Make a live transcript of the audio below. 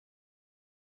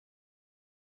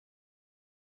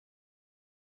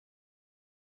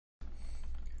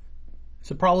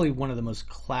So probably one of the most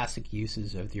classic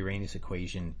uses of the Arrhenius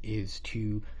equation is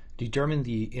to determine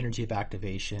the energy of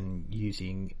activation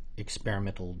using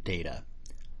experimental data.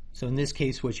 So in this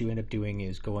case, what you end up doing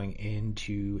is going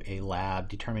into a lab,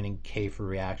 determining K for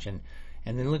reaction,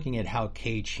 and then looking at how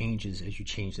K changes as you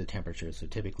change the temperature. So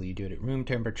typically you do it at room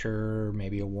temperature,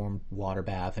 maybe a warm water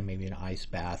bath, and maybe an ice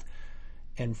bath.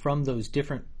 And from those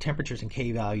different temperatures and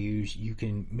K values, you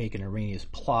can make an Arrhenius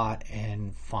plot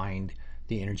and find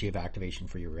the energy of activation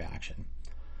for your reaction.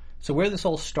 So where this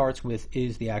all starts with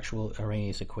is the actual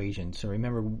Arrhenius equation. So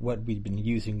remember, what we've been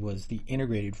using was the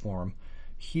integrated form.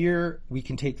 Here we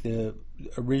can take the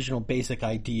original basic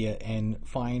idea and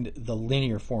find the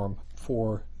linear form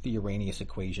for the Arrhenius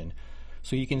equation.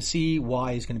 So you can see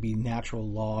y is going to be natural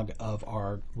log of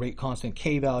our rate constant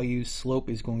K value, slope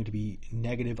is going to be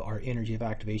negative our energy of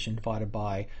activation divided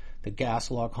by the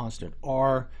gas law constant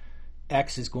R,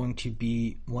 x is going to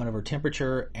be 1 over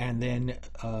temperature, and then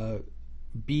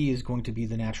b is going to be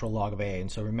the natural log of a. And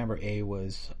so remember, a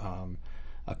was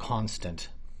a constant.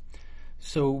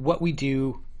 So what we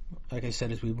do, like I said,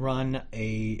 is we run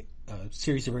a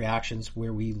series of reactions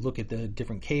where we look at the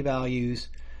different K values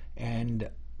and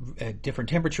at different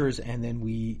temperatures, and then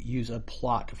we use a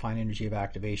plot to find energy of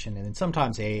activation. And then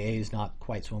sometimes A is not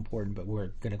quite so important, but we're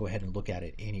going to go ahead and look at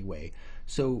it anyway.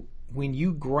 So when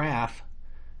you graph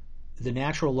the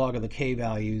natural log of the K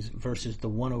values versus the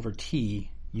 1 over T,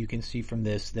 you can see from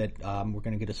this that we're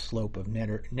going to get a slope of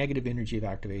negative energy of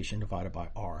activation divided by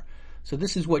R. So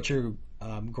this is what your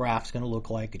graph's going to look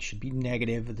like. It should be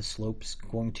negative. The slope's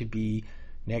going to be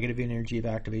negative energy of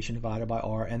activation divided by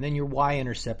R, and then your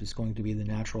y-intercept is going to be the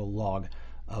natural log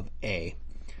of A.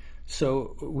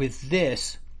 So with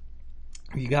this,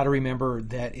 you got to remember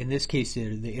that in this case,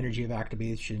 the energy of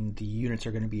activation, the units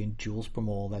are going to be in joules per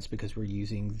mole. That's because we're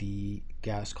using the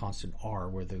gas constant R,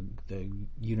 where the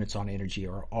units on energy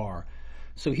are R.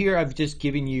 So here I've just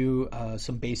given you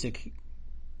some basic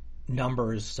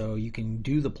numbers so you can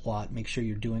do the plot, make sure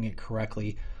you're doing it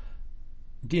correctly.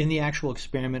 In the actual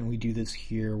experiment, we do this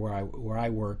here where I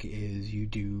work, is you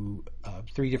do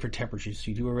 3 different temperatures.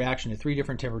 So you do a reaction at 3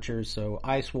 different temperatures, so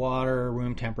ice water,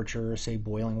 room temperature, say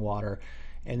boiling water,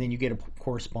 and then you get a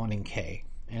corresponding K.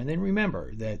 And then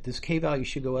remember that this K value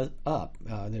should go up.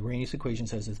 The Arrhenius equation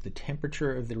says as the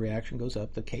temperature of the reaction goes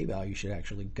up, the K value should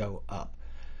actually go up.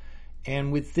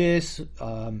 And with this,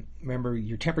 remember,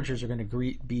 your temperatures are going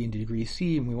to be in degrees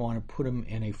C, and we want to put them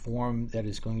in a form that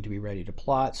is going to be ready to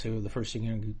plot. So the first thing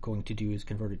you're going to do is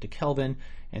convert it to Kelvin,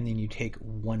 and then you take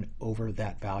 1 over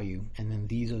that value, and then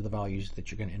these are the values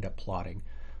that you're going to end up plotting.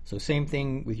 So same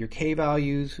thing with your K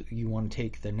values. You want to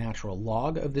take the natural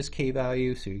log of this K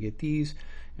value, so you get these,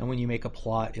 and when you make a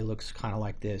plot, it looks kind of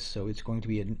like this. So it's going to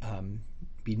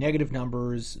be negative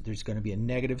numbers. There's going to be a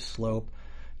negative slope.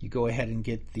 You go ahead and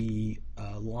get the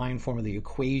line form of the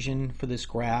equation for this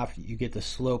graph. You get the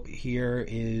slope here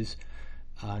is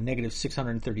negative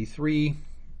 633.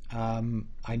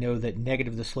 I know that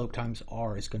negative the slope times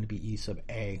R is going to be E sub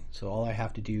A. So all I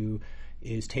have to do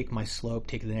is take my slope,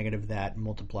 take the negative of that, and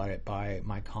multiply it by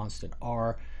my constant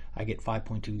R. I get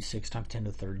 5.26 times 10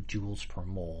 to the 3rd joules per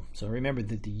mole. So remember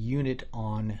that the unit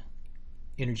on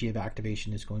energy of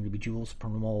activation is going to be joules per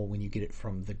mole when you get it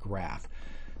from the graph.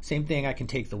 Same thing, I can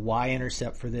take the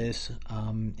y-intercept for this.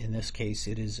 In this case,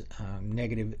 it is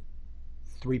negative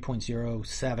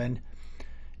 3.07.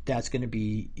 That's going to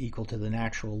be equal to the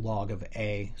natural log of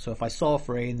A. So if I solve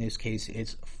for A in this case,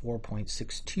 it's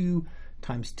 4.62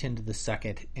 times 10 to the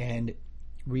 2nd. And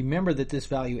remember that this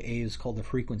value A is called the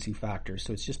frequency factor.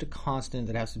 So it's just a constant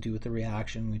that has to do with the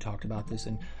reaction. We talked about this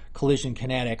in collision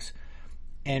kinetics.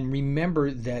 And remember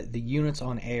that the units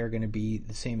on A are going to be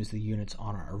the same as the units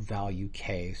on our value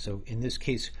K. So in this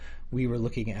case, we were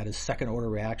looking at a second order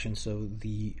reaction, so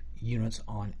the units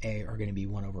on A are going to be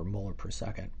 1 over molar per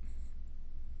second.